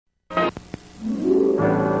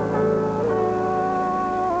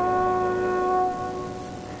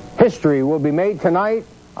History will be made tonight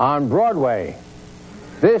on Broadway.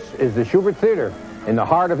 This is the Shubert Theater in the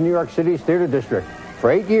heart of New York City's Theater District.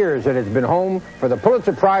 For 8 years, it has been home for the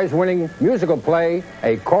Pulitzer Prize-winning musical play,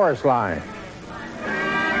 A Chorus Line.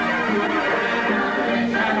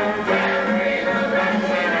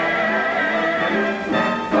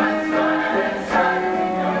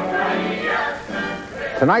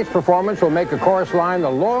 Tonight's performance will make A Chorus Line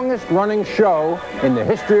the longest-running show in the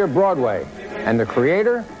history of Broadway. And the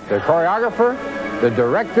creator, the choreographer, the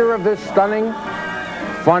director of this stunning,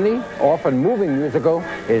 funny, often moving musical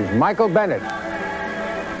is Michael Bennett.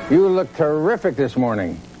 You look terrific this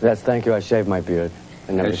morning. Yes, thank you. I shaved my beard.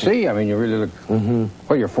 I see. I mean, you really look...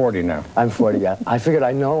 Well, you're 40 now. I'm 40, yeah. I figured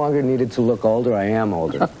I no longer needed to look older. I am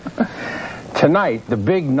older. Tonight, the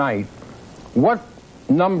big night, what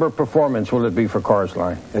number performance will it be for Chorus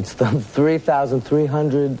Line? It's the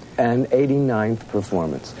 3,389th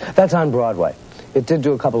performance. That's on Broadway. It did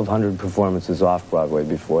do a couple of hundred performances off-Broadway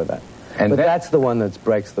before that. But that's the one that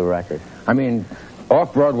breaks the record. I mean,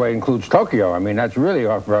 off-Broadway includes Tokyo. I mean, that's really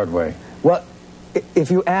off-Broadway. Well,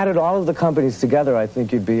 if you added all of the companies together, I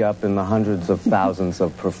think you'd be up in the hundreds of thousands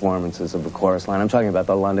of performances of the Chorus Line. I'm talking about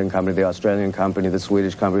the London company, the Australian company, the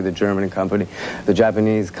Swedish company, the German company, the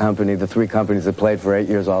Japanese company, the 3 companies that played for 8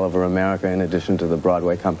 years all over America, in addition to the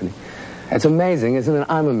Broadway company. It's amazing, isn't it?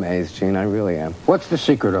 I'm amazed, Gene. I really am. What's the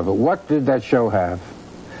secret of it? What did that show have?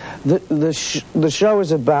 The show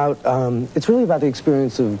is about, it's really about the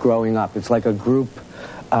experience of growing up. It's like a group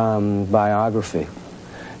biography.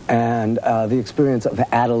 And the experience of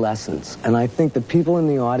adolescence. And I think that people in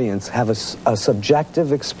the audience have a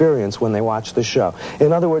subjective experience when they watch the show.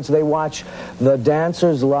 In other words, they watch the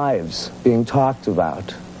dancers' lives being talked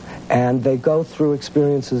about, and they go through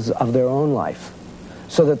experiences of their own life,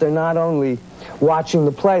 so that they're not only watching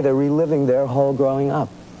the play, they're reliving their whole growing up.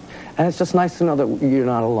 And it's just nice to know that you're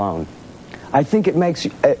not alone. I think it makes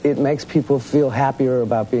people feel happier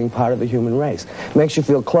about being part of the human race. It makes you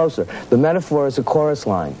feel closer. The metaphor is a chorus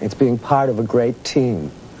line. It's being part of a great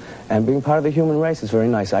team. And being part of the human race is very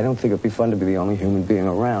nice. I don't think it'd be fun to be the only human being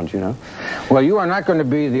around, you know? Well, you are not going to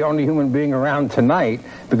be the only human being around tonight,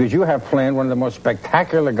 because you have planned one of the most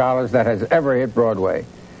spectacular galas that has ever hit Broadway.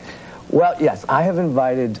 Well, yes, I have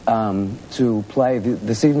invited to play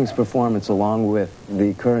this evening's performance along with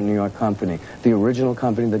the current New York company, the original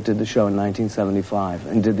company that did the show in 1975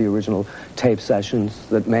 and did the original tape sessions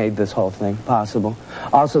that made this whole thing possible.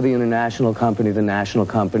 Also the international company, the national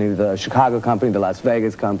company, the Chicago company, the Las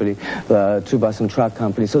Vegas company, the 2-bus and truck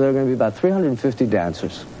company. So there are going to be about 350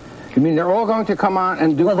 dancers. You mean they're all going to come on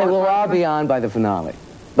and do... Well, they will all be on by the finale.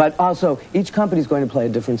 But also, each company is going to play a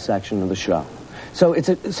different section of the show. So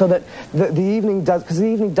so that the evening does, because the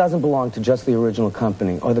evening doesn't belong to just the original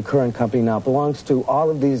company or the current company now. It belongs to all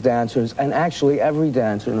of these dancers and actually every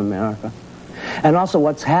dancer in America. And also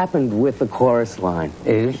what's happened with the Chorus Line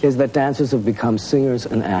is that dancers have become singers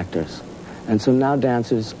and actors. And so now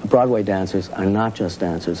dancers, Broadway dancers, are not just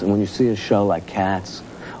dancers. And when you see a show like Cats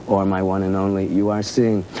or My One and Only, you are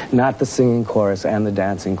seeing not the singing chorus and the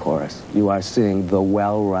dancing chorus. You are seeing the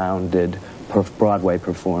well-rounded Broadway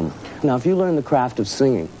performer. Now, if you learn the craft of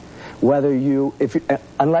singing,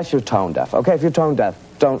 unless you're tone deaf, okay? If you're tone deaf,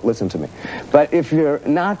 don't listen to me. But if you're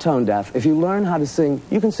not tone deaf, if you learn how to sing,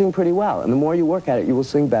 you can sing pretty well. And the more you work at it, you will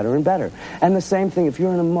sing better and better. And the same thing, if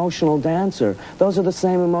you're an emotional dancer, those are the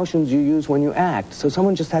same emotions you use when you act. So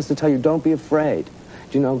someone just has to tell you, don't be afraid.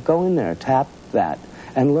 You know, go in there, tap that,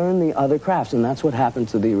 and learn the other crafts. And that's what happened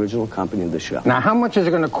to the original company of the show. Now, how much is it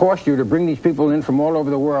going to cost you to bring these people in from all over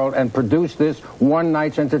the world and produce this one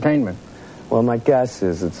night's entertainment? Well, my guess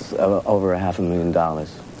is it's over $500,000.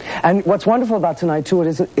 And what's wonderful about tonight, too,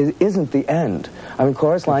 it isn't the end. I mean,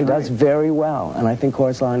 Chorus Line does very well, and I think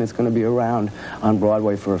Chorus Line is going to be around on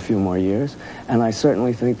Broadway for a few more years, and I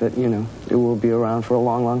certainly think that, you know, it will be around for a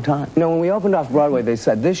long, long time. You know, when we opened off Broadway, they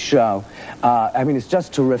said, this show, I mean, it's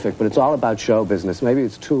just terrific, but it's all about show business. Maybe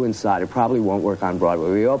it's too inside. It probably won't work on Broadway.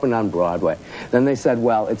 We opened on Broadway. Then they said,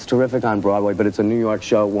 well, it's terrific on Broadway, but it's a New York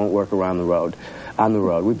show. It won't work around the road. On the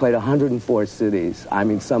road. We played 104 cities. I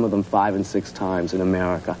mean, some of them 5 and 6 times in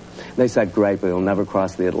America. They said, great, but it'll never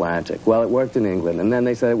cross the Atlantic. Well, it worked in England, and then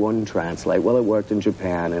they said it wouldn't translate. Well, it worked in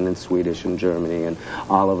Japan and in Swedish and Germany and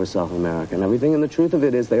all over South America and everything. And the truth of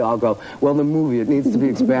it is they all go, well, the movie, it needs to be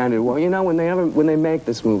expanded. Well, you know, when they make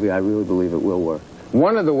this movie, I really believe it will work.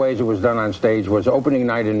 One of the ways it was done on stage was opening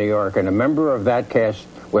night in New York, and a member of that cast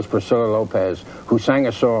was Priscilla Lopez, who sang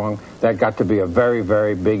a song that got to be a very,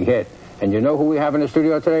 very big hit. And you know who we have in the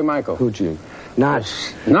studio today, Michael? Who, Gene? Not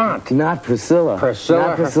Priscilla. Priscilla.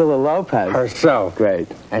 Not Priscilla Lopez. Herself. Great.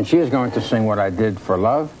 And she is going to sing What I Did for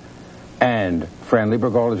Love. And Fran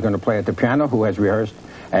Liebergold is going to play at the piano, who has rehearsed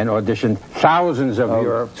and auditioned thousands of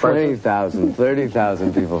your... 20,000,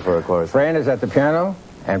 30,000 people for a chorus. Fran is at the piano,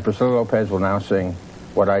 and Priscilla Lopez will now sing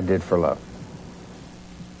What I Did for Love.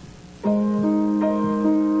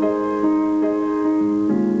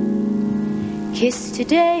 Kiss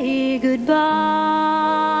today goodbye,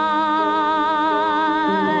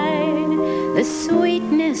 the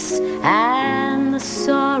sweetness and the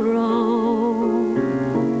sorrow.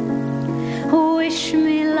 Wish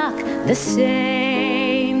me luck the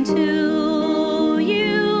same to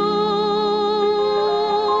you,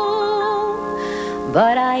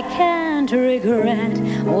 but I can't regret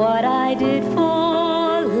what I did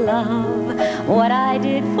for love, what I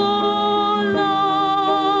did for love.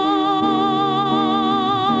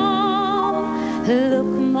 Look,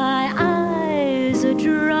 my eyes are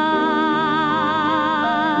dry.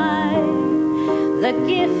 The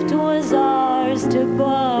gift was ours to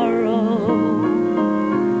borrow.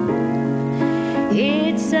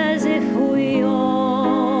 It's as if we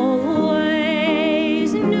always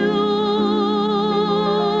knew,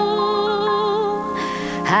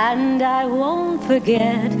 and I won't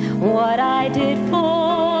forget what I did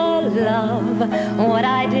for love, what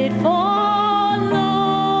I did for love.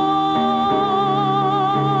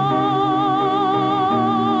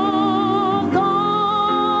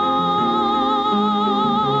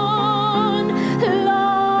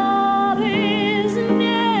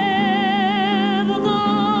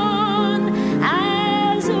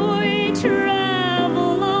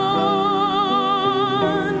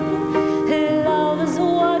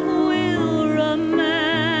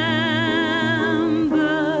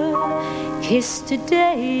 Kiss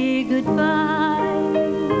today goodbye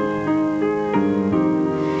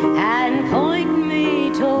and point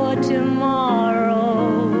me toward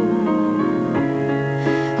tomorrow.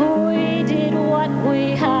 We did what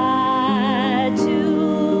we had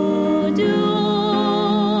to do.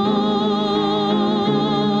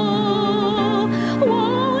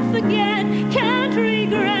 Won't forget, can't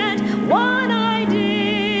regret what I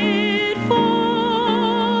did for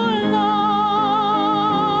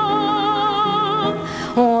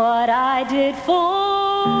what I did for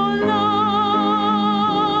love,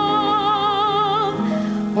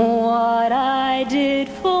 what I did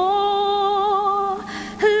for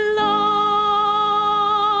love.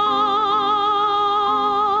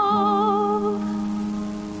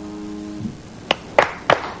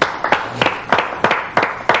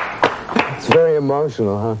 It's very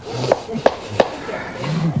emotional, huh?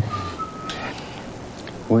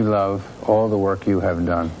 We love all the work you have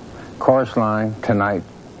done. Chorus Line tonight,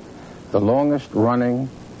 the longest running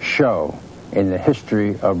show in the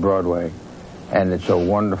history of Broadway, and it's a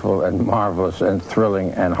wonderful and marvelous and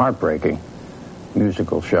thrilling and heartbreaking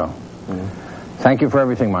musical show. Mm-hmm. Thank you for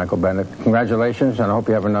everything, Michael Bennett. Congratulations, and I hope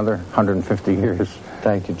you have another 150 years.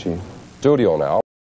 Thank you, Gene. Studio now.